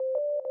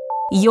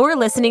You're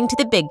listening to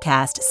the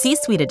Bigcast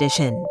C-Suite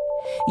Edition,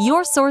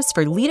 your source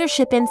for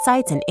leadership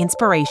insights and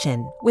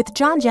inspiration with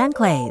John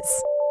Janclays.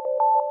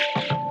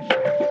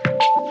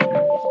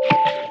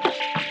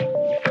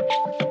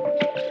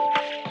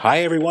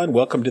 Hi, everyone.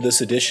 Welcome to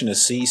this edition of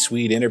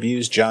C-Suite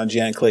Interviews. John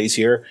Janclays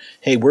here.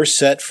 Hey, we're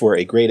set for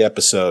a great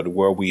episode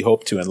where we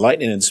hope to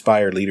enlighten and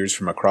inspire leaders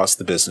from across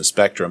the business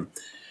spectrum.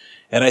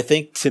 And I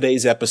think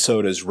today's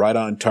episode is right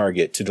on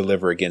target to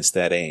deliver against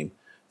that aim.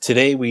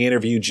 Today, we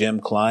interview Jim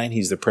Klein.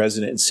 He's the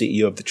president and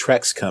CEO of the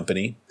Trex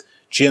Company.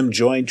 Jim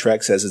joined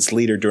Trex as its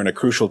leader during a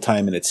crucial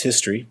time in its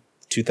history,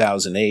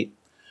 2008.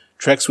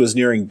 Trex was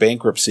nearing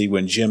bankruptcy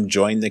when Jim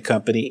joined the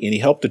company, and he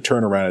helped to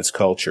turn around its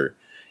culture.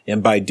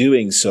 And by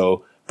doing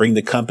so, bring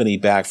the company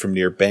back from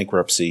near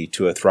bankruptcy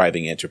to a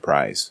thriving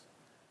enterprise.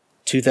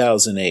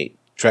 2008,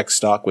 Trex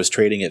stock was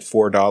trading at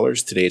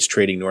 $4. Today it's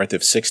trading north of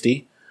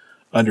 $60.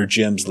 Under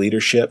Jim's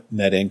leadership,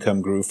 net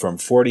income grew from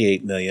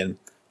 $48 million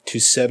to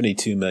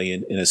 $72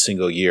 million in a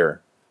single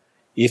year.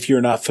 If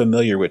you're not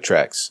familiar with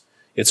Trex,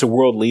 it's a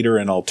world leader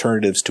in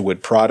alternatives to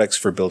wood products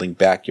for building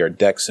backyard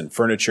decks and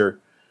furniture.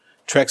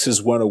 Trex has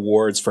won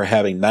awards for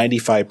having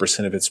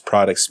 95% of its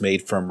products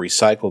made from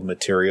recycled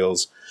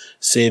materials,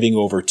 saving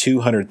over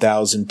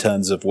 200,000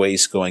 tons of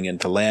waste going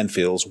into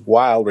landfills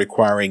while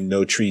requiring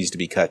no trees to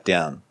be cut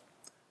down.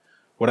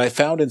 What I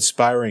found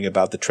inspiring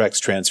about the Trex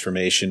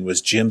transformation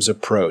was Jim's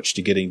approach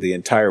to getting the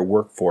entire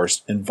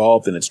workforce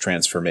involved in its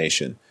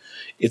transformation.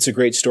 It's a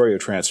great story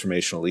of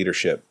transformational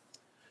leadership.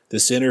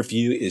 This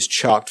interview is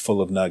chock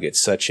full of nuggets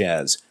such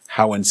as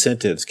how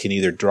incentives can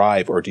either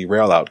drive or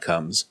derail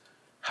outcomes,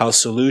 how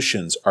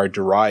solutions are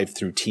derived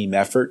through team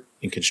effort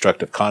and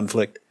constructive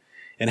conflict,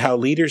 and how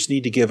leaders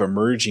need to give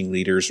emerging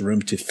leaders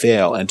room to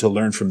fail and to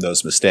learn from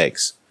those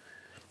mistakes.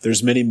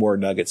 There's many more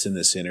nuggets in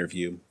this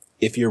interview.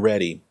 If you're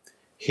ready,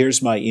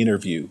 here's my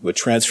interview with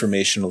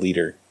transformational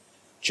leader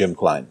Jim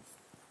Klein.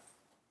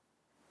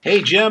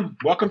 Hey, Jim,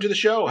 welcome to the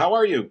show. How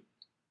are you?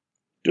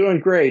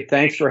 Doing great.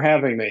 Thanks for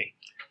having me.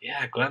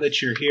 Yeah, glad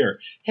that you're here.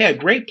 Hey, a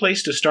great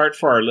place to start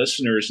for our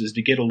listeners is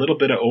to get a little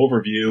bit of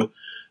overview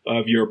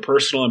of your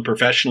personal and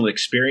professional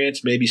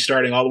experience, maybe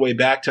starting all the way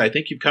back to, I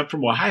think you've come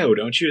from Ohio,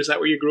 don't you? Is that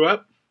where you grew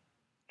up?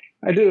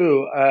 I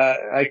do.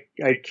 I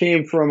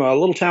came from a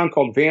little town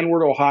called Van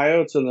Wert,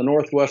 Ohio. It's in the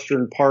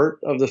northwestern part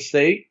of the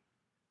state.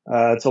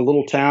 It's a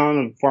little town,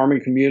 a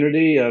farming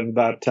community of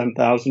about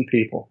 10,000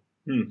 people.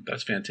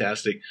 That's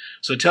fantastic.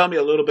 So tell me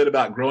a little bit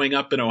about growing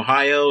up in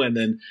Ohio, and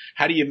then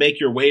how do you make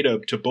your way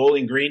to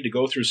Bowling Green to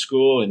go through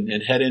school and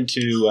head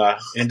into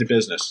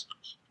business?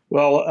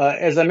 Well,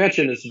 as I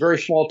mentioned, it's a very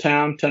small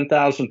town,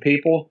 10,000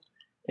 people,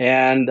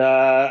 and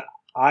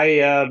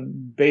I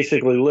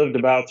basically lived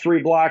about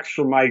 3 blocks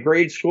from my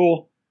grade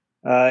school.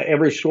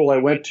 Every school I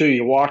went to,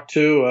 you walked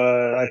to.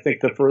 I think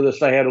the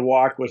furthest I had to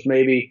walk was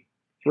maybe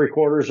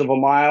 3/4 of a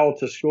mile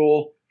to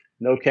school.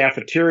 No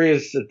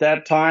cafeterias at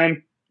that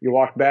time. You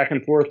walked back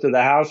and forth to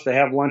the house to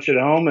have lunch at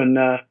home, and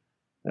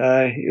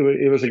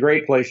it was a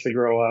great place to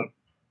grow up.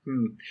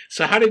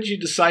 So how did you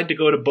decide to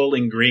go to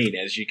Bowling Green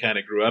as you kind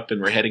of grew up and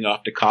were heading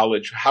off to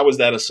college? How was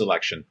that a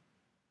selection?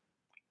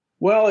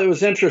 Well, it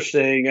was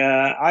interesting.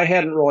 I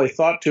hadn't really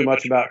thought too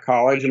much about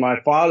college, and my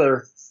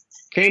father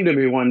came to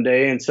me one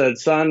day and said,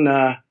 "Son,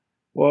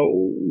 well,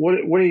 what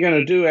are you going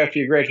to do after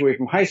you graduate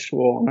from high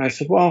school?" And I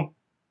said, "Well,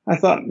 I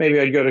thought maybe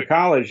I'd go to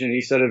college." And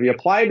he said, "Have you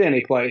applied to any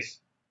place?"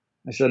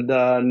 I said,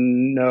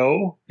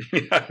 "No."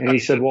 And he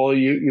said, "Well,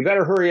 you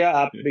better hurry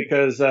up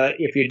because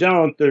if you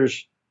don't,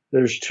 there's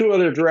 2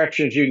 other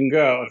directions you can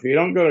go. If you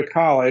don't go to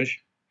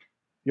college,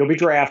 you'll be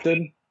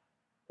drafted,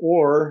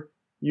 or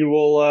you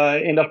will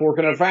end up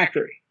working at a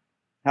factory.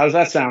 How does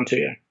that sound to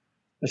you?"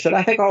 I said,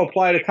 "I think I'll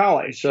apply to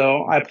college."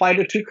 So I applied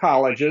to 2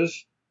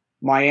 colleges,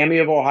 Miami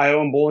of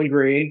Ohio and Bowling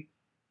Green,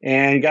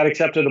 and got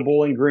accepted to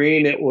Bowling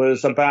Green. It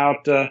was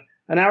about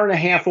an hour and a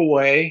half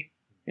away,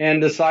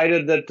 and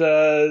decided that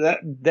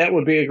that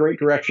would be a great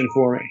direction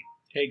for me.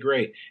 Hey,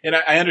 great. And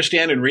I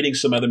understand in reading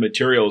some other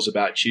materials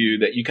about you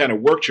that you kind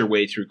of worked your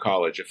way through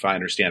college, if I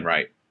understand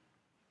right.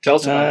 Tell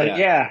us about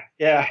that.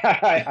 Yeah,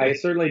 I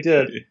certainly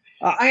did.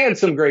 I had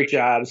some great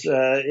jobs,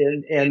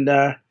 and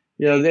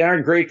you know, they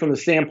aren't great from the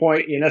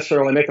standpoint you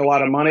necessarily make a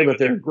lot of money, but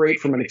they're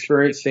great from an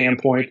experience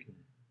standpoint.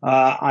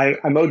 I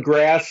mowed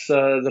grass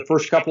the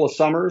first couple of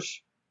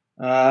summers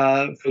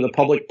for the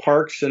public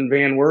parks in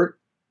Van Wert,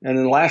 and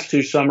then the last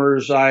 2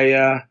 summers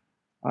I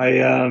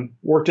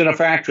worked in a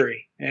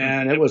factory,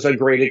 and it was a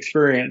great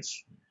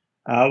experience.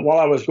 While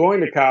I was going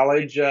to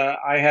college,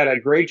 I had a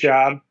great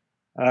job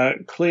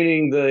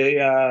cleaning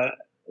the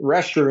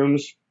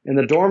restrooms in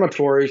the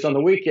dormitories on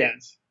the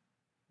weekends.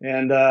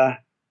 And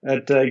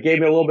it gave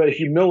me a little bit of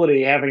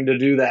humility having to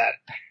do that.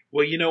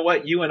 Well, you know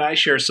what? You and I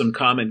share some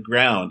common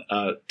ground.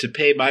 To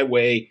pay my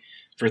way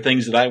for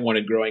things that I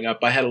wanted growing up,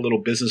 I had a little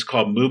business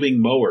called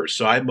Moving Mowers.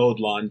 So I mowed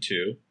lawn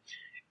too.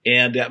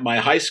 And at my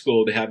high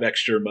school, to have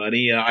extra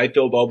money, I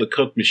filled all the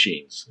Coke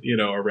machines,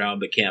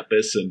 around the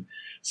campus. And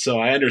so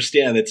I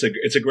understand it's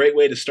a great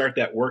way to start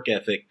that work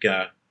ethic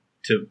to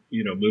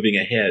moving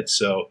ahead.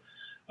 So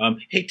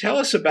Hey, tell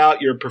us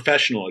about your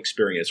professional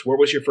experience. Where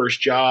was your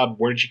first job?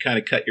 Where did you kind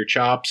of cut your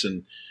chops,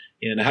 and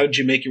how did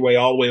you make your way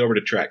all the way over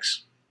to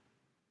Trex?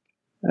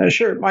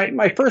 Sure.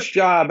 My first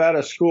job out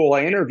of school,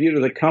 I interviewed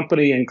with a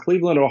company in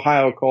Cleveland,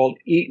 Ohio called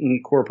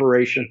Eaton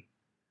Corporation.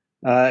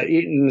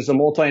 Eaton is a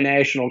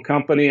multinational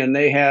company, and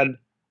they had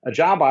a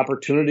job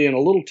opportunity in a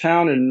little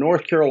town in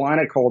North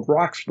Carolina called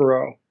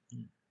Roxborough.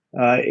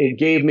 It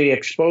gave me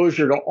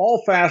exposure to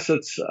all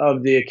facets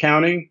of the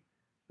accounting,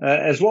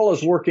 as well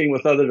as working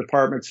with other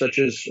departments such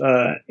as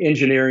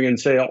engineering and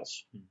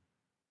sales.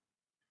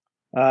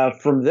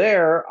 From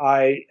there,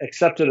 I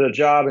accepted a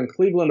job in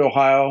Cleveland,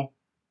 Ohio,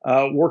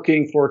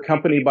 working for a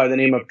company by the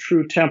name of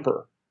True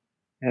Temper.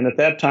 And at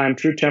that time,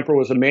 True Temper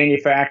was a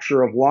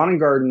manufacturer of lawn and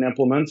garden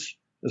implements,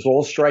 as well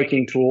as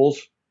striking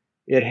tools.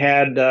 It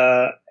had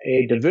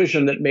a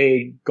division that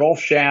made golf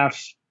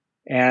shafts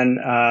and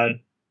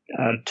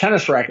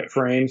tennis racket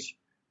frames,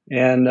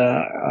 and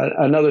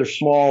another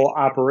small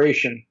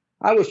operation.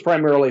 I was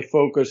primarily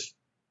focused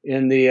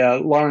in the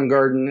lawn and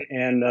garden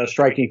and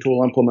striking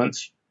tool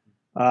implements.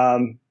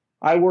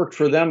 I worked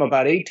for them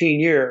about 18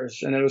 years,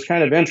 and it was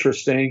kind of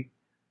interesting.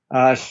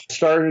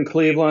 Started in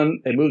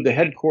Cleveland. They moved the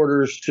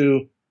headquarters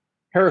to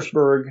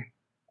Harrisburg,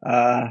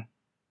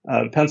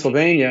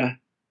 Pennsylvania.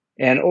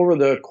 And over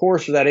the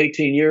course of that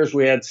 18 years,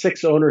 we had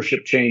 6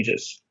 ownership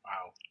changes.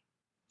 Wow.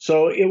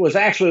 So it was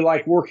actually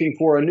like working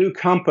for a new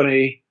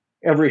company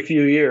every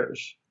few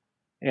years.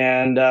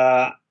 And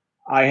I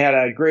had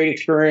a great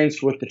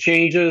experience with the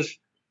changes,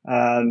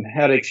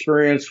 had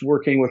experience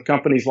working with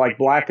companies like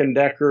Black &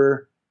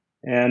 Decker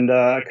and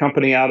a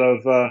company out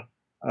of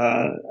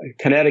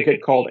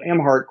Connecticut called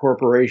Emhart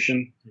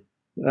Corporation,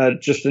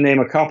 just to name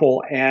a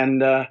couple,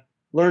 and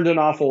learned an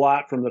awful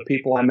lot from the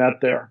people I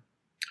met there.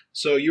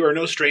 So you are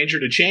no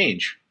stranger to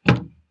change.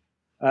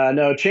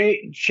 No,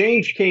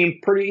 change came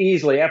pretty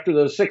easily. After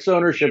those 6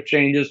 ownership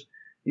changes,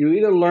 you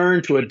either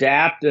learn to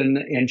adapt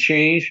and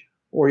change,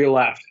 or you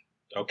left.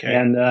 Okay.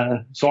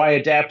 And so I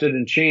adapted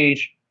and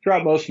changed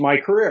throughout most of my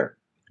career.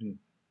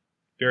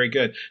 Very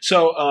good.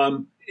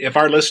 So if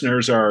our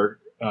listeners are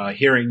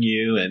hearing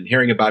you and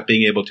hearing about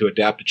being able to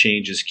adapt to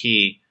change is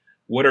key,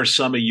 what are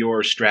some of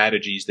your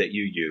strategies that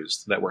you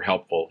used that were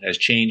helpful as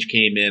change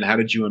came in? How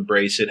did you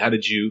embrace it? How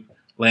did you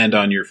land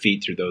on your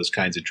feet through those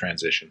kinds of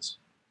transitions?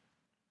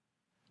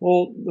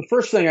 Well, the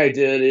first thing I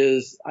did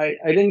is I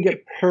didn't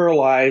get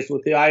paralyzed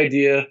with the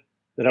idea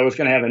that I was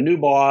going to have a new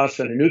boss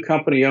and a new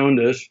company owned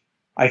us.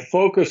 I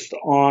focused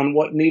on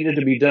what needed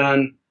to be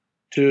done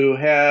to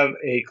have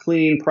a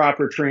clean,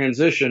 proper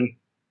transition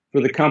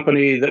for the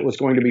company that was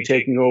going to be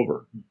taking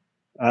over.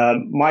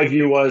 My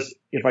view was,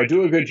 if I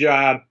do a good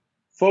job,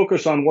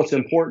 focus on what's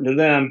important to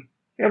them,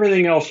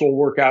 everything else will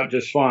work out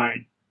just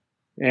fine.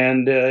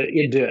 And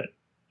it did.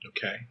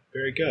 Okay,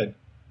 very good.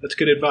 That's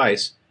good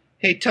advice.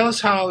 Hey, tell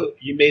us how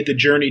you made the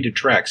journey to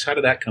Trex. How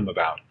did that come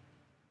about?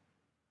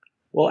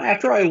 Well,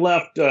 after I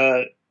left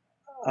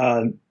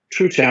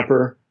True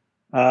Temper,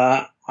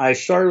 I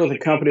started with a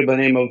company by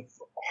the name of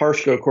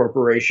Harsco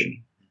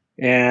Corporation.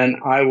 And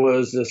I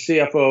was the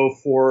CFO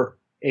for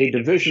a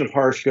division of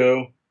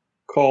Harsco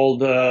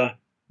called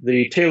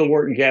the Taylor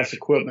Wharton Gas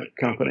Equipment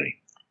Company.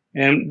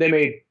 And they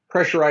made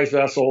pressurized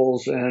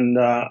vessels and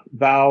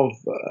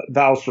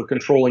valves for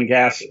controlling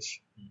gases.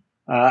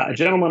 A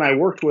gentleman I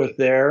worked with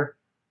there,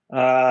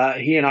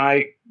 he and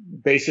I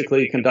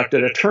basically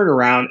conducted a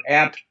turnaround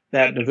at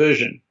that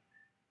division.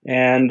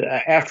 And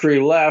after he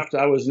left,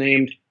 I was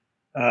named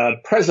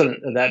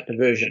president of that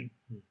division.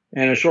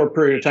 And a short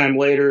period of time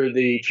later,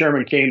 the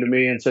chairman came to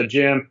me and said,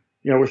 Jim,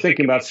 we're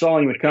thinking about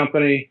selling the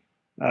company.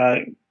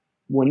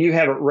 When you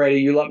have it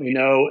ready, you let me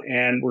know,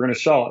 and we're going to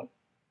sell it.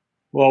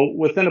 Well,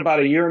 within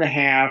about a year and a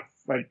half,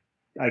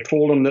 I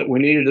told him that we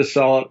needed to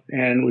sell it,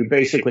 and we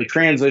basically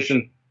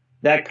transitioned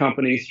that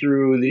company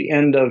through the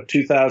end of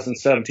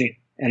 2017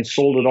 and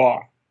sold it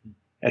off.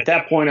 At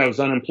that point, I was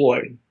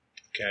unemployed.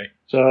 Okay.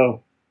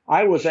 So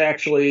I was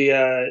actually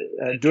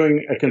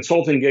doing a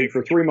consulting gig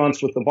for 3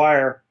 months with the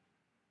buyer,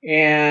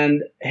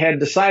 and had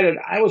decided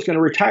I was going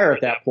to retire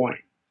at that point.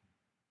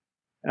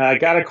 I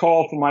got a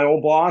call from my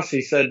old boss.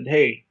 He said,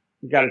 hey,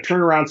 you got a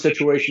turnaround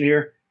situation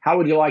here. How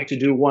would you like to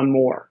do one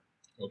more?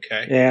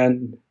 Okay.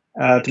 And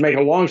to make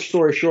a long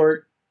story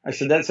short, I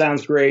said, that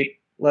sounds great.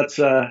 Let's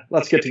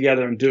get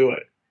together and do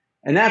it.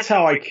 And that's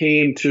how I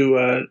came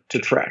to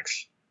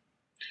Trex.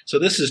 So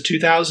this is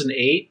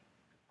 2008?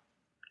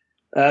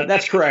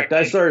 That's correct.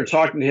 I started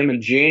talking to him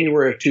in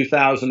January of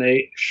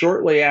 2008,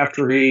 shortly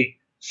after he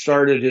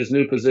started his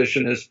new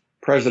position as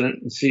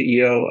president and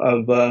CEO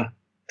of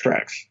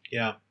Trex.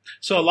 Yeah.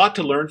 So a lot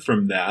to learn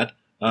from that.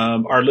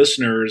 Our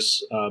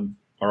listeners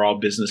are all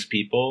business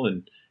people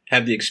and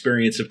have the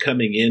experience of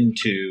coming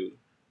into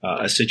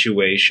a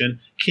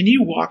situation. Can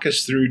you walk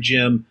us through,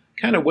 Jim,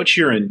 kind of what's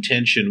your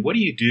intention? What do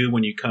you do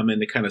when you come in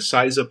to kind of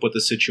size up what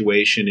the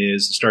situation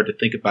is and start to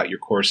think about your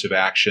course of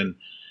action?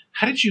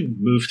 How did you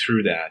move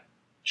through that?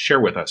 Share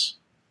with us.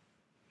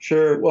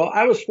 Sure. Well,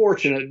 I was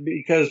fortunate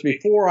because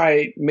before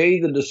I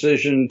made the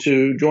decision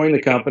to join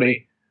the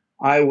company,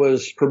 I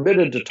was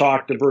permitted to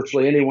talk to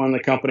virtually anyone in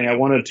the company I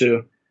wanted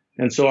to.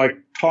 And so I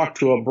talked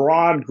to a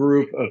broad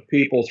group of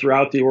people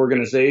throughout the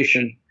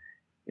organization,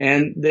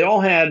 and they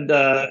all had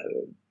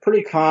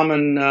pretty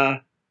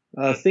common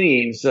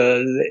themes.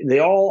 They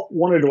all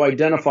wanted to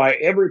identify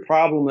every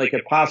problem they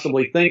could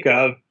possibly think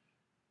of.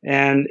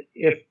 And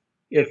if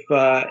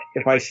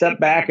I stepped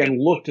back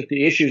and looked at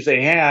the issues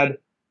they had,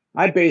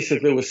 I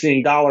basically was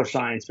seeing dollar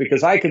signs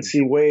because I could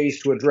see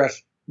ways to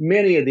address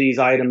many of these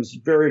items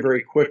very,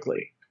 very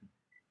quickly.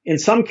 In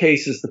some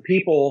cases, the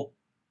people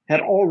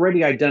had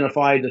already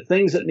identified the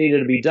things that needed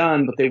to be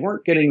done, but they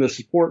weren't getting the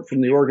support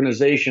from the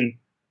organization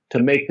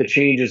to make the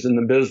changes in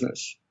the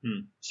business.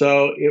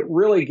 So it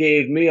really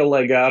gave me a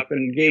leg up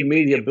and gave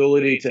me the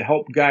ability to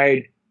help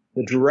guide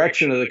the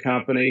direction of the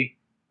company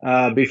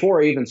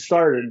before I even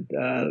started.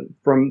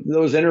 From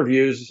those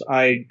interviews,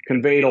 I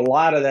conveyed a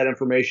lot of that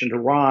information to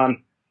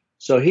Ron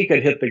so he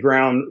could hit the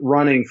ground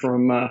running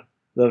from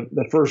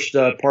the first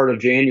part of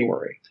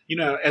January. You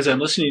know, as I'm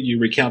listening to you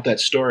recount that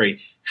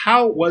story,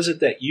 how was it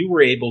that you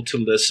were able to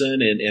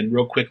listen and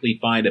real quickly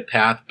find a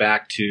path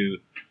back to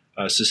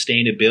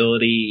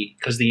sustainability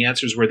because the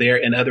answers were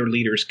there and other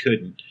leaders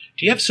couldn't?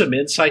 Do you have some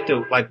insight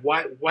to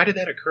why did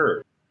that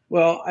occur?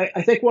 Well,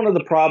 I think one of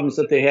the problems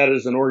that they had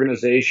as an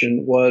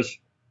organization was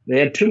they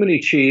had too many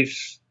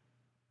chiefs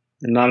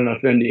and not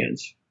enough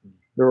Indians.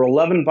 There were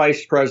 11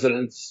 vice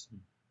presidents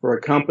for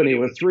a company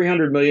with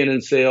 $300 million in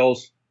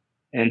sales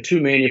and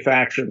 2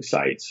 manufacturing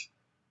sites.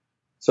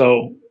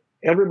 So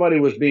everybody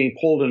was being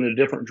pulled in a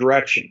different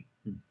direction.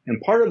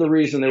 And part of the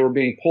reason they were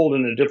being pulled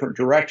in a different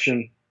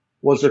direction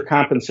was their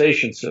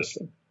compensation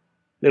system.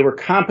 They were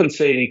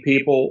compensating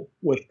people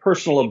with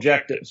personal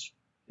objectives,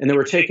 and they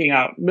were taking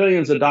out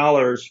millions of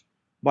dollars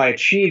by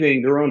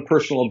achieving their own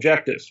personal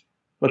objectives.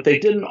 But they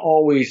didn't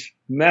always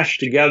mesh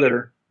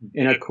together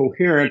in a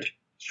coherent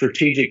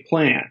strategic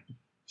plan.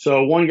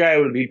 So one guy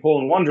would be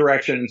pulling one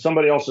direction and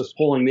somebody else is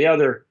pulling the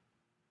other,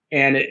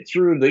 and it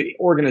threw the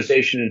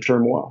organization in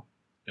turmoil.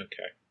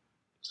 Okay.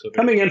 So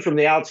coming in from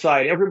the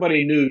outside,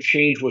 everybody knew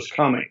change was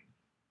coming.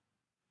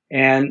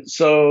 And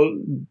so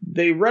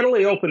they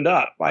readily opened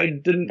up. I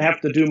didn't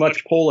have to do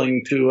much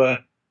polling to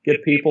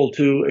get people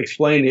to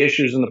explain the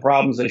issues and the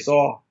problems they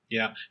saw.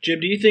 Yeah.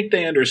 Jim, do you think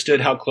they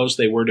understood how close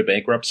they were to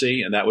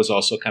bankruptcy, and that was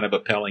also kind of a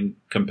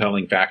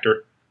compelling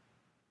factor?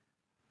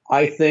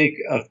 I think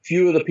a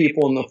few of the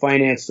people in the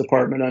finance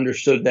department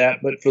understood that,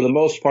 but for the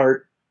most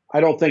part,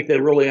 I don't think they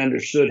really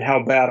understood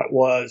how bad it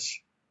was.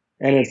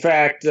 And in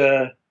fact,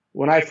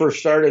 when I first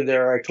started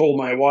there, I told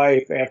my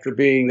wife after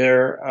being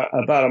there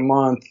about a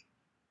month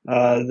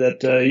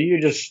that you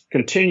just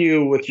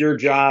continue with your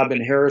job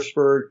in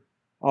Harrisburg.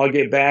 I'll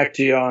get back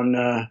to you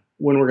on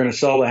when we're going to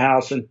sell the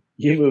house and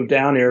you move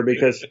down here,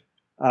 because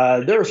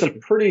there were some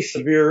pretty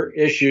severe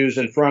issues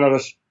in front of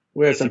us.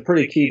 We had some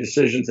pretty key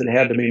decisions that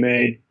had to be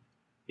made.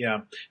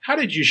 Yeah. How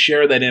did you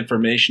share that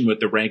information with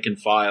the rank and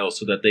file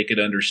so that they could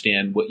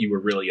understand what you were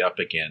really up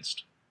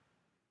against?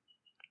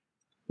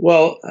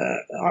 Well,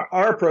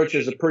 our approach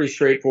is a pretty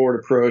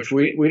straightforward approach.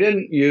 We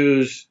didn't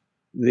use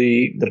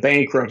the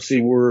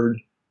bankruptcy word,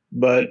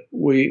 but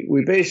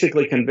we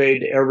basically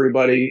conveyed to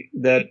everybody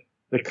that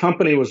the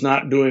company was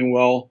not doing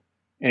well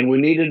and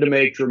we needed to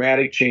make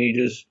dramatic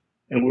changes,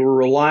 and we were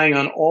relying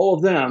on all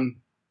of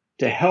them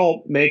to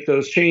help make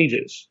those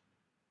changes.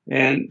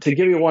 And to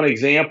give you one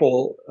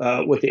example,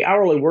 with the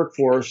hourly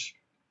workforce,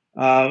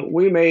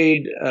 we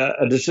made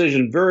a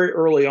decision very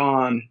early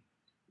on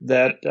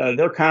that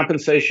their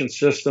compensation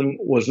system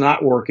was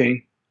not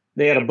working.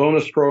 They had a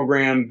bonus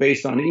program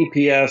based on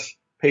EPS,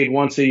 paid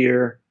once a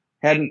year,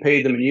 hadn't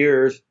paid them in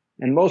years,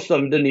 and most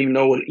of them didn't even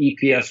know what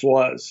EPS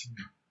was.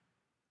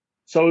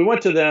 So we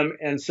went to them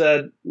and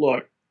said,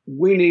 look,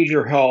 we need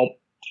your help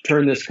to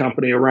turn this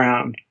company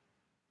around.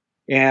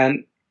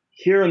 And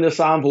here in this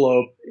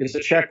envelope is a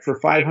check for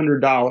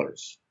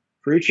 $500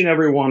 for each and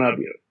every one of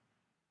you.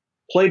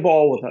 Play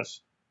ball with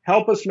us.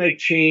 Help us make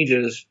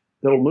changes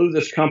that will move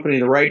this company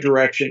in the right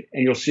direction,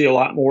 and you'll see a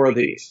lot more of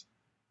these.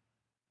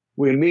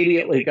 We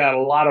immediately got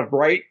a lot of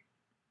bright,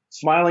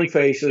 smiling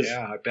faces,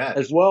 yeah, I bet,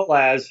 as well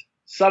as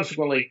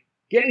subsequently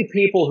getting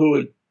people who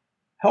would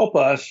help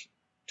us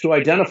to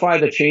identify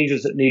the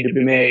changes that need to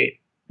be made.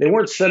 They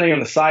weren't sitting on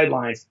the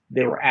sidelines.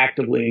 They were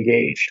actively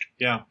engaged.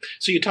 Yeah.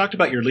 So you talked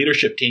about your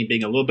leadership team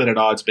being a little bit at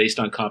odds based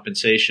on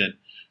compensation.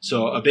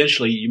 So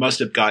eventually you must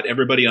have got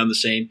everybody on the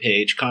same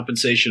page.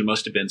 Compensation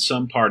must have been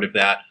some part of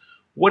that.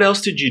 What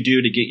else did you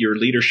do to get your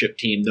leadership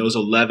team, those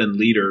 11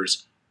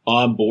 leaders,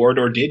 on board,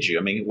 or did you?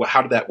 I mean,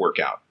 how did that work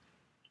out?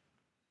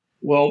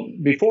 Well,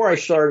 before I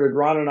started,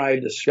 Ron and I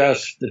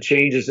discussed the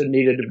changes that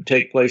needed to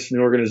take place in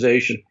the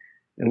organization,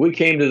 and we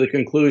came to the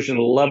conclusion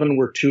 11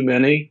 were too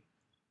many.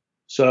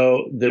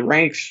 So the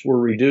ranks were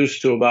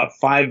reduced to about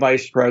 5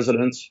 vice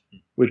presidents.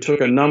 We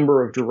took a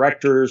number of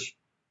directors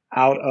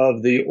out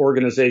of the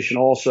organization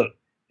also,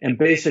 and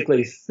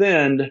basically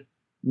thinned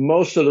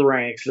most of the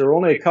ranks. There were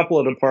only a couple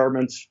of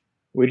departments.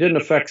 We didn't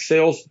affect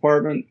sales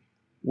department.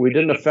 We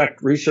didn't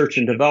affect research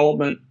and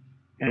development,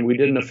 and we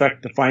didn't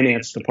affect the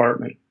finance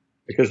department.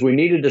 because we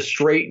needed to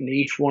straighten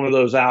each one of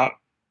those out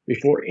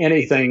before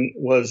anything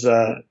was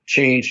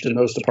changed in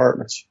those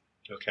departments.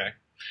 Okay.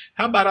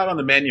 How about out on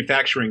the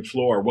manufacturing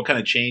floor? What kind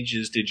of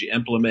changes did you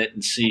implement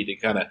and see to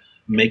kind of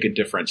make a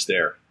difference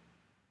there?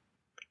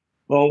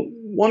 Well,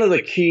 one of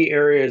the key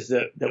areas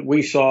that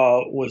we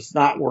saw was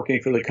not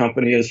working for the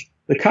company is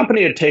the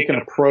company had taken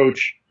an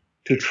approach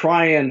to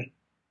try and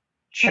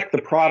check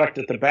the product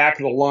at the back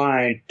of the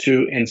line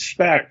to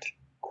inspect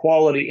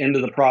quality into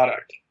the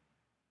product.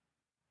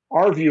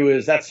 Our view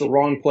is that's the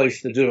wrong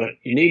place to do it.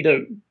 You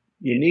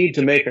need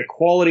to make a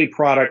quality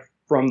product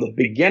from the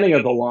beginning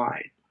of the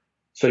line.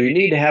 So you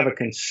need to have a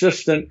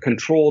consistent,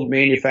 controlled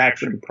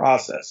manufacturing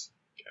process.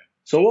 Okay.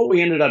 So what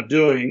we ended up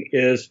doing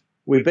is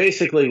we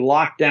basically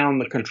locked down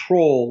the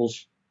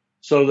controls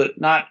so that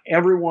not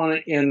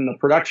everyone in the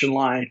production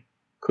line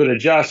could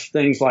adjust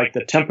things like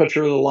the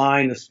temperature of the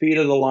line, the speed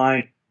of the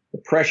line, the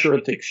pressure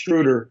at the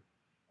extruder.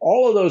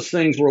 All of those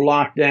things were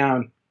locked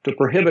down to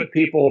prohibit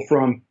people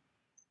from,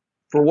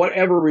 for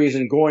whatever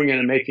reason, going in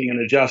and making an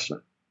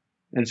adjustment.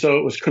 And so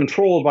it was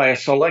controlled by a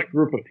select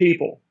group of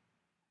people.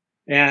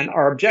 And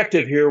our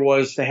objective here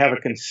was to have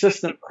a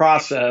consistent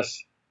process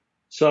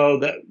so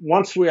that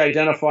once we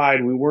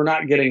identified we were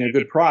not getting a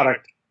good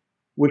product,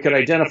 we could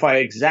identify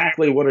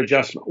exactly what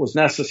adjustment was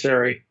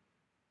necessary,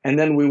 and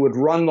then we would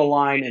run the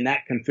line in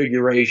that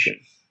configuration.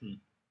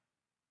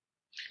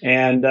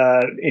 And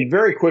in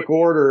very quick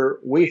order,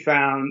 we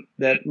found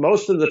that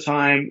most of the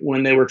time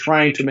when they were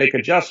trying to make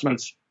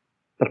adjustments,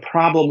 the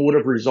problem would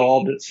have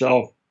resolved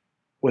itself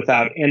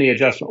without any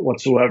adjustment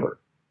whatsoever.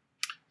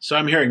 So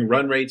I'm hearing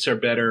run rates are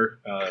better,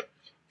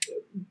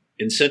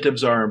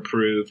 incentives are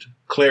improved,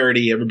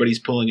 clarity, everybody's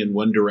pulling in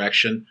one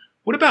direction.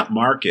 What about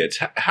markets?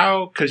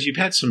 How, because you've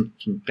had some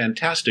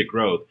fantastic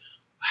growth,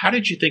 how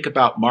did you think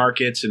about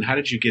markets and how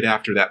did you get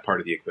after that part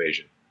of the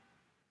equation?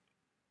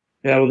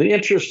 Yeah, well, the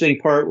interesting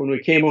part when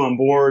we came on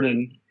board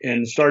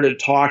and started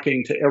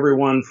talking to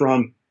everyone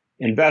from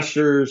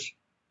investors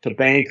to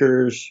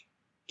bankers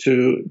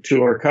to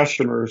our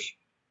customers,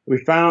 we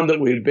found that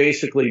we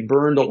basically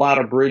burned a lot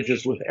of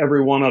bridges with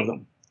every one of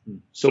them.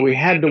 So we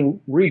had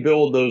to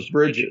rebuild those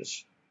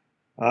bridges.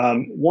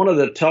 One of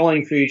the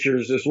telling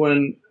features is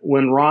when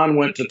Ron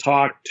went to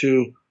talk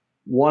to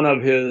one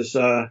of his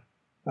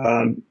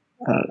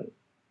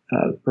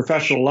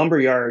professional lumber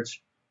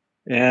yards,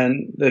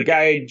 and the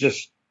guy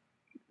just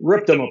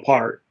ripped them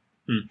apart,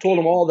 told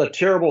him all the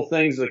terrible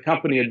things the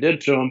company had did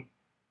to him.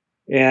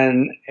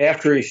 And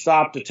after he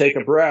stopped to take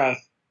a breath,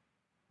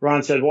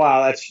 Ron said,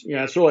 "Wow,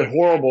 that's really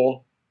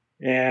horrible.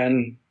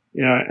 And,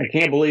 I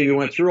can't believe you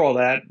went through all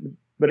that.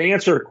 But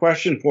answer a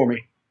question for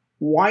me.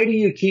 Why do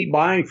you keep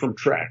buying from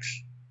Trex?"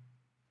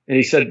 And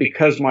he said,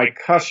 "Because my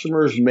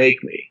customers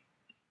make me."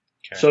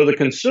 Okay. So the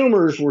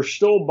consumers were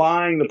still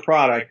buying the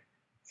product,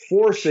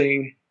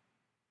 forcing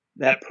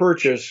that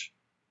purchase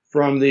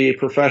from the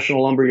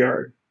professional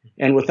lumberyard.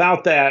 And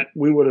without that,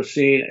 we would have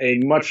seen a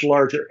much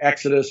larger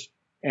exodus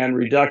and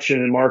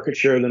reduction in market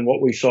share than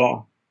what we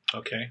saw.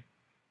 Okay.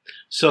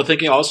 So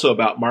thinking also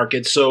about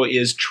markets, so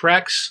is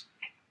Trex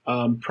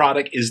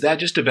product, is that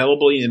just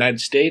available in the United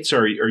States,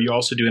 or you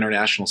also do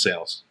international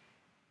sales?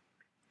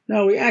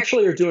 No, we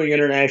actually are doing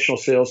international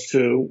sales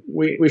too.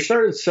 We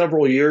started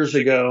several years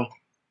ago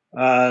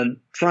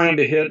trying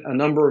to hit a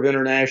number of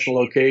international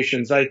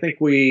locations. I think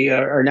we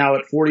are now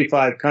at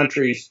 45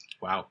 countries.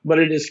 Wow. But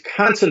it is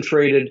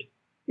concentrated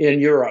in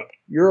Europe.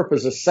 Europe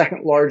is the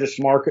second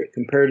largest market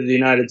compared to the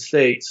United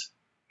States.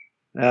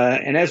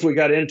 And as we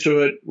got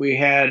into it, we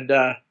had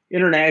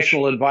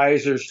international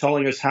advisors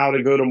telling us how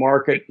to go to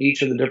market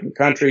each of the different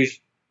countries.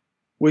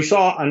 We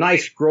saw a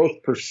nice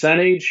growth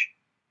percentage,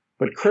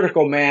 but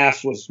critical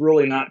mass was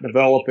really not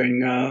developing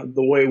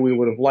the way we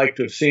would have liked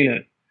to have seen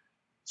it.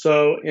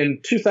 So in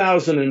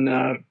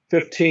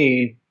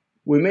 2015,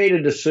 we made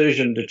a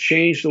decision to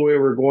change the way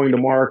we're going to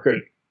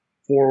market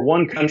for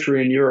one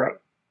country in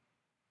Europe.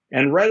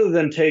 And rather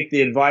than take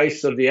the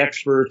advice of the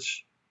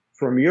experts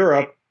from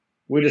Europe,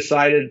 we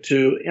decided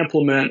to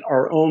implement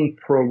our own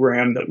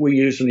program that we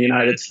use in the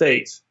United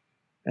States.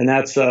 And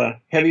that's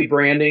heavy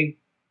branding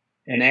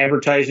and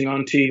advertising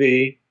on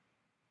TV,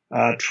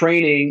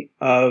 training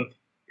of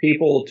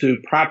people to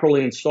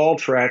properly install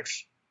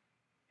Trex,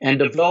 and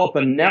develop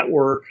a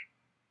network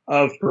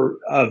of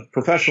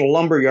professional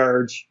lumber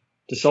yards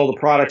to sell the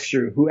products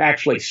through who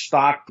actually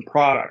stock the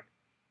product.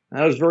 And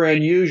that was very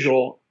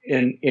unusual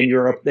in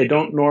Europe. They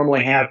don't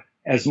normally have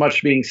as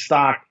much being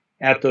stocked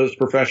at those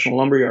professional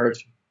lumber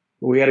yards.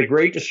 We had a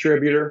great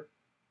distributor.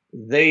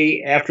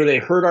 They, after they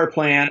heard our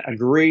plan,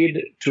 agreed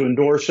to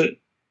endorse it.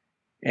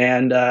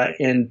 And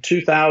in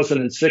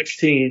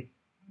 2016,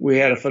 we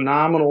had a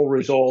phenomenal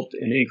result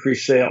in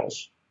increased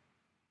sales.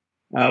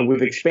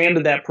 We've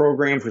expanded that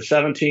program for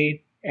 17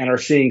 and are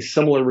seeing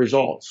similar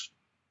results.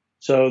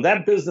 So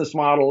that business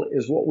model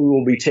is what we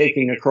will be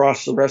taking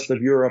across the rest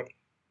of Europe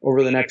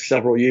over the next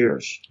several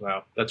years.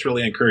 Wow, that's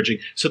really encouraging.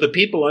 So the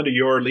people under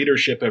your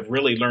leadership have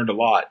really learned a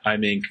lot. I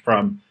mean,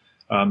 from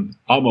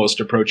almost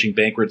approaching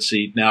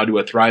bankruptcy now to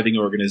a thriving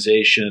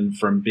organization,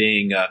 from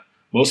being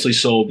mostly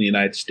sold in the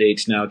United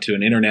States, now to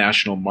an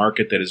international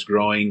market that is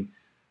growing.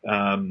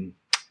 When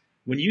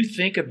you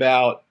think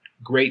about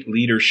great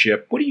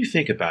leadership, what do you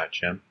think about,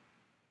 Jim?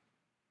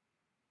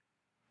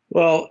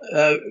 Well,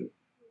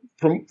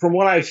 from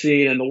what I've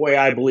seen and the way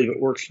I believe it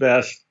works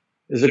best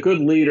is a good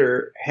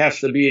leader has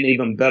to be an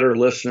even better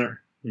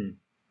listener.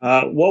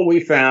 What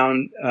we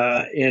found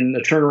in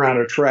the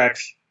turnaround of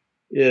Trex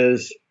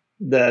is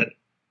that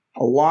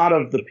a lot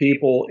of the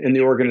people in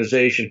the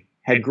organization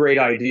had great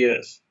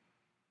ideas.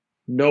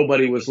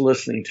 Nobody was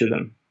listening to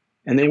them,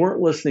 and they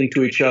weren't listening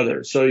to each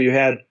other. So you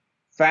had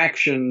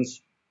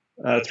factions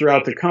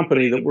throughout the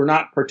company that were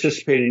not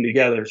participating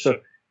together. So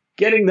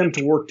getting them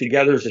to work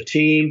together as a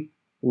team,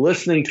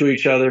 listening to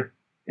each other,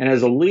 and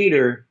as a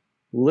leader,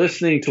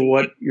 listening to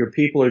what your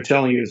people are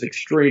telling you is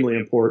extremely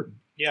important.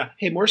 Yeah.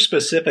 Hey, more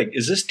specific,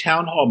 is this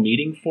town hall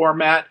meeting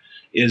format?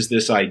 Is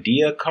this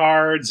idea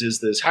cards? Is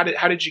this how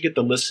did you get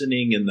the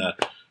listening and the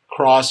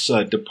cross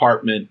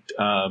department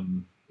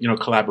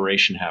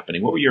collaboration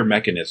happening? What were your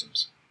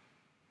mechanisms?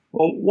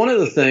 Well, one of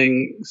the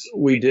things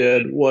we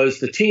did was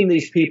to team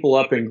these people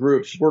up in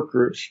groups, work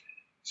groups.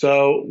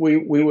 So we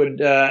would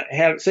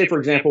have, say, for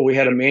example, we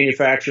had a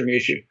manufacturing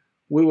issue.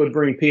 We would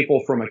bring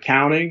people from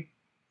accounting,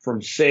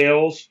 from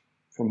sales,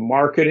 from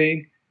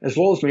marketing, as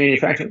well as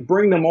manufacturing,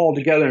 bring them all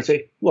together and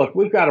say, look,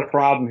 we've got a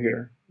problem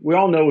here. We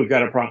all know we've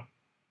got a problem.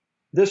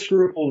 This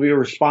group will be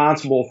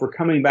responsible for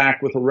coming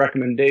back with a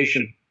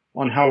recommendation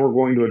on how we're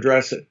going to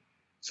address it.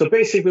 So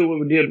basically what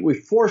we did, we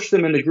forced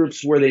them into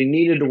groups where they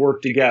needed to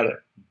work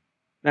together.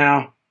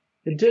 Now,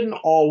 it didn't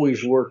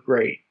always work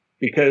great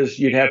because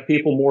you'd have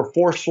people more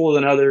forceful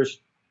than others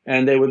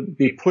and they would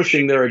be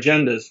pushing their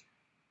agendas.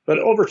 But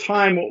over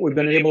time, what we've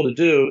been able to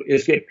do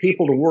is get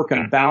people to work on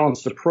a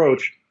balanced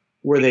approach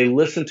where they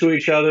listen to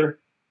each other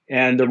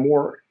and they're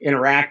more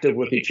interactive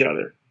with each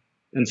other.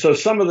 And so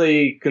some of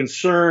the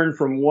concern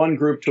from one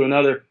group to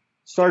another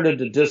started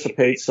to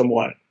dissipate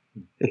somewhat.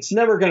 It's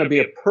never going to be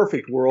a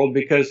perfect world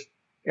because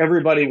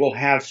everybody will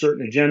have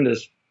certain agendas,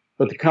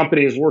 but the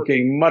company is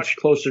working much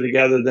closer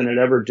together than it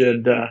ever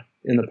did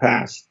in the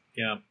past.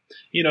 Yeah.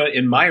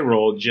 In my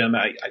role, Jim,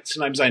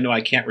 sometimes I know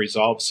I can't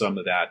resolve some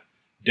of that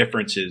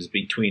differences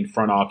between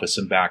front office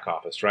and back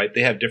office, right?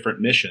 They have different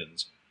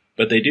missions,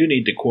 but they do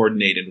need to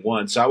coordinate in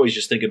one. So I always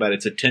just think about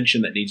it's a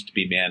tension that needs to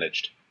be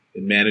managed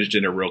and managed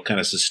in a real kind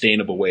of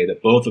sustainable way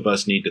that both of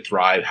us need to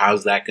thrive.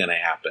 How's that going to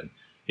happen?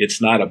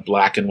 It's not a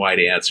black and white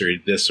answer,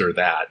 this or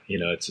that.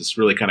 It's just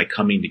really kind of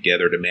coming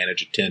together to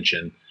manage a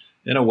tension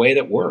in a way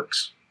that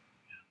works.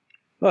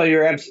 Well,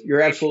 you're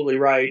absolutely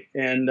right.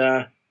 And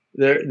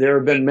there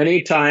have been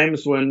many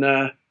times when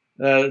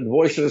the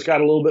voices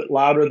got a little bit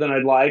louder than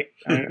I'd like.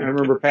 I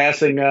remember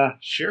passing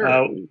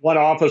one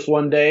office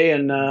one day,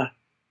 and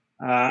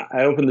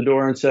I opened the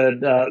door and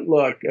said,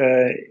 look,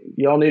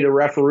 y'all need a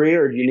referee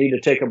or do you need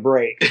to take a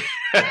break?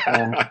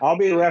 I'll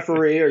be a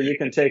referee or you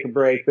can take a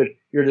break, but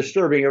you're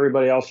disturbing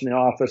everybody else in the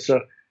office. So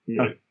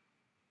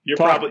you're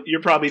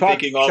probably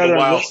thinking all the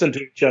while. Listen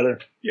to each other.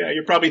 Yeah,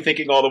 you're probably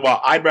thinking all the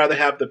while, I'd rather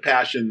have the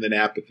passion than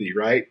apathy,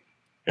 right?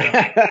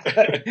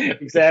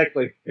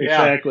 Exactly.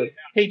 Yeah.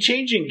 Hey,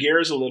 changing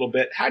gears a little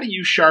bit, how do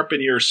you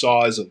sharpen your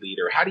saw as a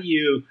leader? How do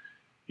you,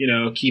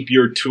 keep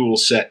your tool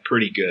set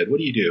pretty good? What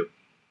do you do?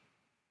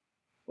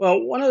 Well,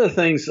 one of the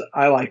things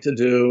I like to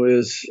do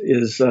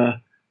is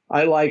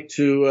I like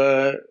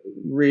to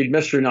read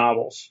mystery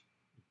novels.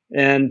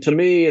 And to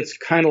me, it's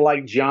kind of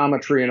like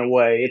geometry in a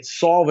way. It's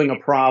solving a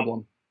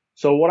problem.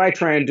 So what I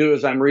try and do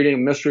as I'm reading a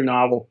mystery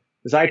novel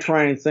is I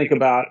try and think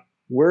about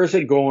where is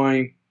it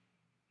going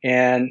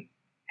and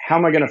how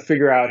am I going to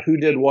figure out who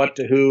did what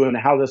to who and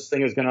how this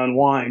thing is going to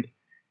unwind.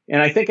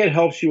 And I think it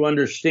helps you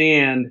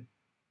understand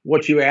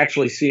what you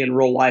actually see in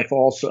real life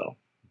also,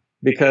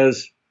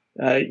 because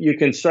you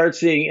can start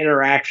seeing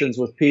interactions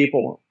with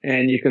people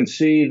and you can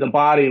see the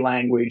body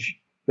language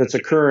that's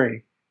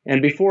occurring.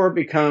 And before it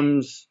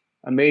becomes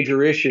a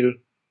major issue,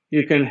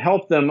 you can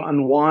help them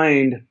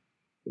unwind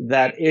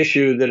that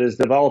issue that is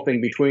developing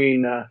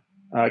between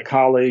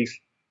colleagues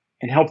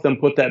and help them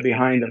put that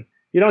behind them.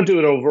 You don't do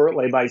it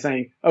overtly by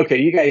saying, okay,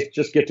 you guys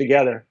just get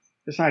together.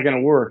 It's not going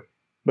to work.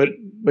 But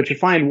you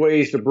find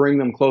ways to bring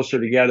them closer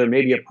together,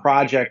 maybe a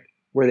project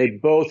where they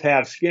both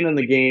have skin in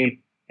the game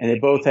and they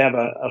both have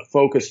a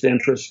focused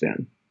interest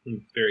in.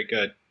 Very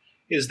good.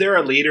 Is there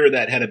a leader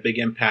that had a big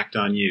impact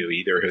on you,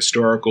 either a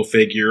historical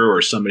figure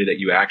or somebody that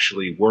you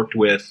actually worked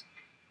with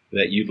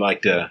that you'd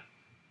like to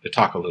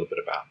talk a little bit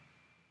about?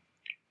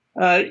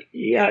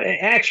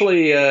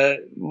 Actually,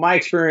 my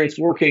experience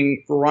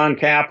working for Ron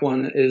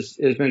Kaplan has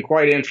been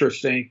quite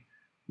interesting.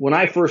 When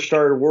I first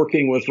started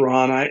working with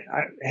Ron, I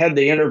had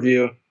the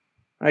interview.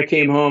 I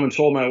came home and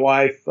told my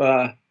wife,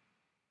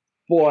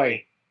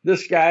 boy,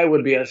 this guy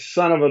would be a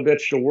son of a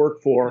bitch to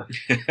work for,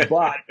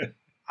 but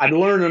I'd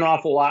learned an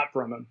awful lot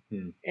from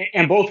him.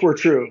 And both were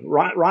true.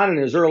 Ron in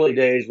his early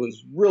days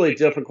was really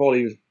difficult.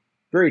 He was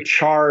very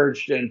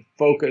charged and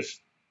focused.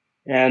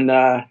 And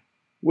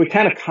we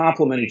kind of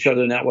complement each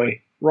other in that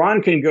way.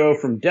 Ron can go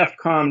from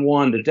DEFCON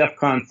 1 to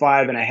DEFCON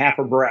 5 in a half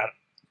a breath.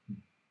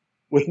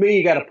 With me,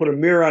 you got to put a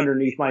mirror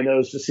underneath my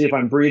nose to see if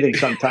I'm breathing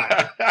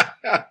sometimes.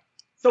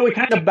 So we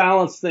kind of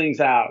balance things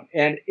out,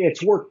 and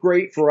it's worked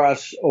great for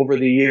us over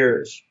the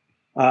years.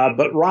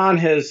 But Ron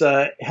has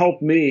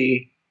helped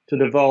me to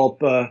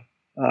develop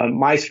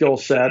my skill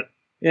set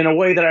in a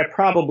way that I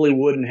probably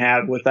wouldn't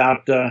have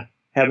without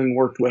having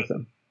worked with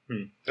him.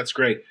 That's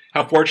great.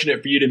 How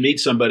fortunate for you to meet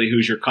somebody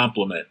who's your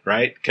complement,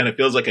 right? Kind of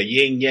feels like a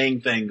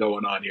yin-yang thing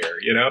going on here,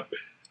 you know?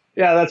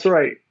 Yeah, that's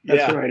right.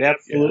 That's right.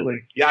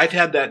 Absolutely. Yeah, I've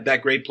had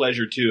that great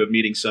pleasure, too, of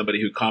meeting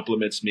somebody who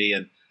compliments me.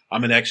 And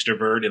I'm an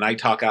extrovert, and I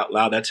talk out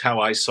loud. That's how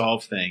I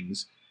solve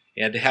things.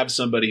 And to have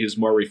somebody who's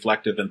more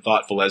reflective and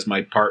thoughtful as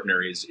my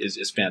partner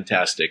is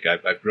fantastic.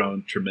 I've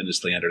grown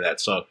tremendously under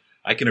that. So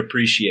I can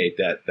appreciate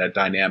that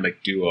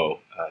dynamic duo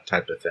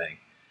type of thing.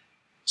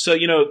 So,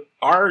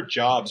 our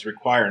jobs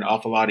require an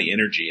awful lot of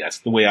energy. That's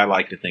the way I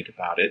like to think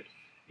about it.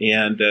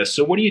 And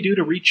so what do you do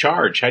to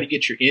recharge? How do you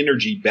get your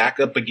energy back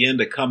up again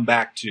to come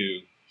back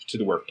to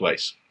the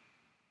workplace?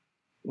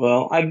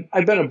 Well,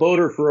 I've been a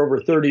boater for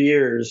over 30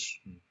 years.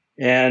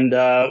 And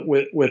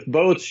with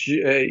boats,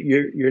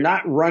 you're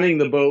not running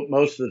the boat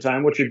most of the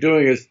time. What you're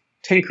doing is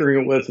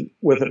tinkering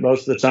with it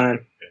most of the time.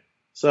 Okay.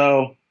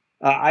 So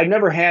I've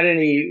never had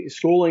any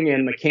schooling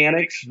in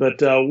mechanics, but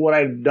what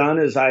I've done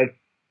is I've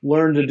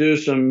learned to do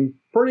some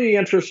pretty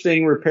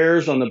interesting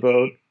repairs on the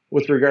boat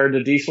with regard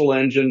to diesel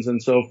engines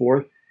and so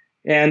forth.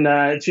 And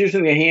it's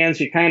using the hands.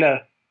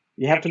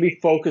 You have to be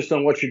focused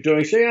on what you're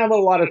doing, so you don't have a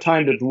lot of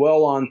time to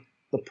dwell on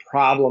the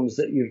problems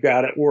that you've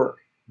got at work.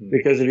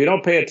 Because if you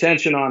don't pay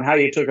attention on how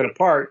you took it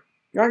apart,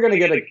 you aren't going to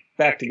get it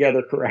back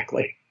together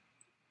correctly.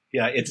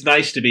 Yeah, it's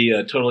nice to be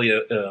totally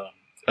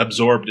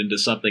absorbed into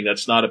something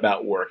that's not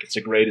about work. It's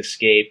a great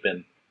escape,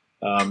 and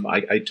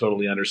I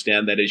totally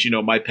understand that. As you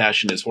know, my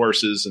passion is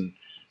horses, and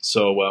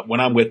so when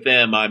I'm with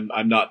them,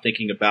 I'm not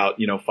thinking about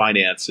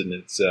finance, and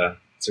it's a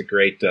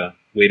great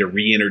way to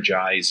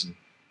re-energize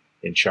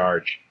and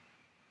charge.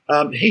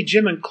 Hey,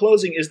 Jim, in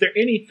closing, is there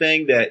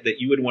anything that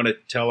you would want to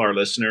tell our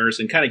listeners,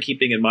 and kind of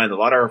keeping in mind a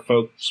lot of our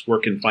folks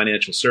work in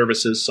financial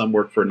services, some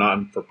work for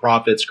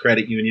non-for-profits,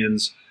 credit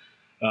unions.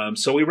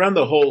 So we run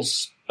the whole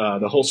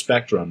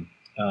spectrum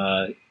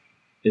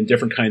in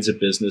different kinds of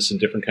business and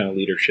different kind of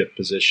leadership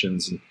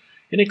positions. And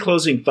any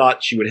closing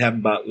thoughts you would have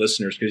about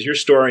listeners, because your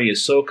story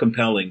is so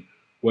compelling,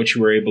 what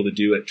you were able to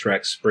do at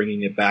Trex,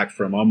 bringing it back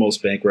from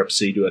almost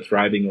bankruptcy to a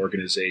thriving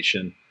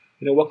organization.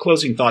 What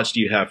closing thoughts do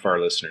you have for our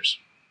listeners?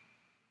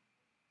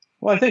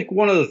 Well, I think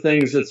one of the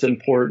things that's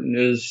important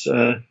is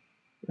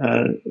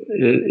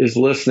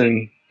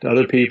listening to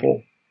other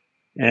people.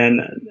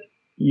 And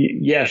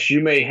yes,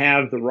 you may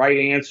have the right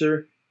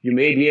answer. You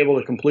may be able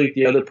to complete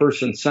the other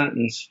person's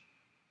sentence.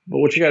 But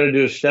what you got to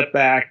do is step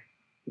back,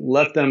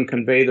 let them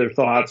convey their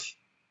thoughts,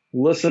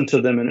 listen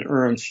to them in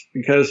earnest,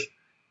 because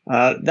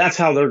that's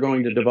how they're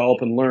going to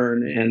develop and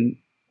learn. And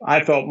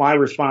I felt my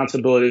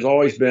responsibility has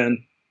always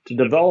been to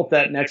develop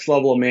that next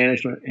level of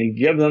management and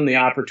give them the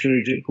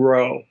opportunity to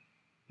grow.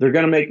 They're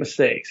going to make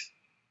mistakes.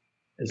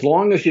 As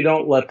long as you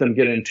don't let them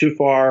get in too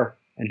far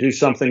and do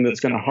something that's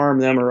going to harm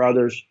them or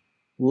others,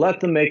 let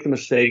them make the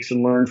mistakes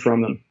and learn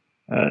from them.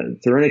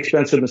 They're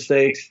inexpensive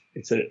mistakes.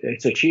 It's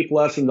a cheap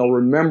lesson. They'll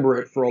remember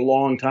it for a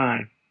long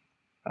time.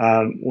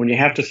 When you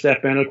have to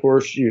step in, of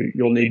course,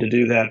 you'll need to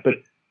do that. But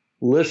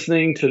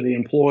listening to the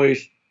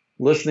employees,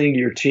 listening to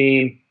your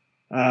team.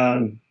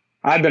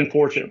 I've been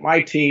fortunate.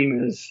 My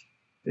team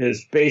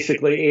is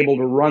basically able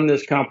to run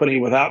this company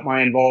without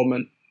my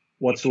involvement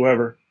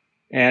whatsoever.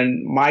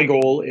 And my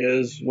goal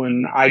is,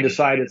 when I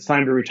decide it's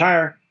time to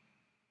retire,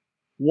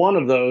 one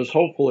of those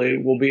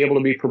hopefully will be able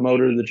to be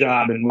promoted to the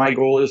job. And my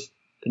goal is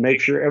to make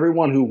sure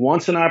everyone who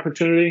wants an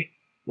opportunity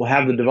will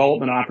have the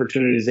development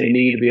opportunities they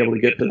need to be able to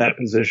get to that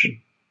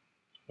position.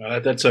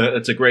 That's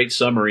a great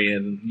summary,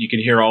 and you can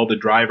hear all the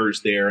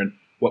drivers there and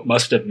what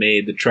must have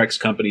made the Trex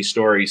company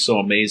story so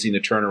amazing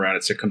to turn around.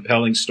 It's a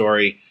compelling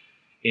story,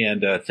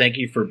 and thank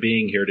you for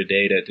being here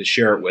today to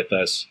share it with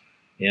us.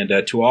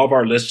 And to all of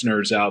our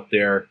listeners out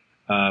there,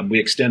 we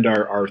extend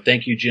our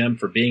thank you, Jim,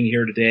 for being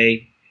here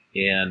today.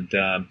 And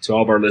to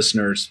all of our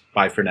listeners,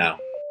 bye for now.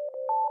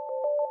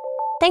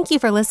 Thank you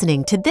for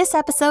listening to this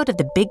episode of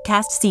the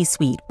BigCast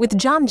C-Suite with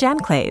John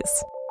Janclays.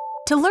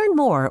 To learn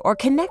more or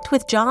connect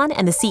with John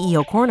and the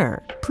CEO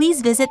Corner,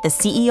 please visit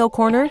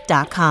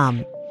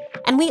theceocorner.com.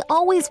 And we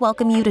always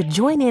welcome you to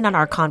join in on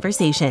our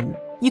conversation.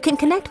 You can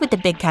connect with the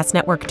BigCast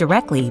Network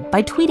directly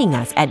by tweeting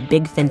us at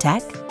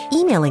BigFintech,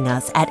 emailing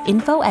us at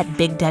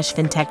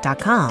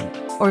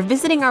info@big-fintech.com, or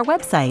visiting our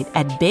website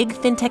at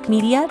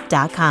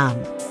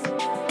bigfintechmedia.com.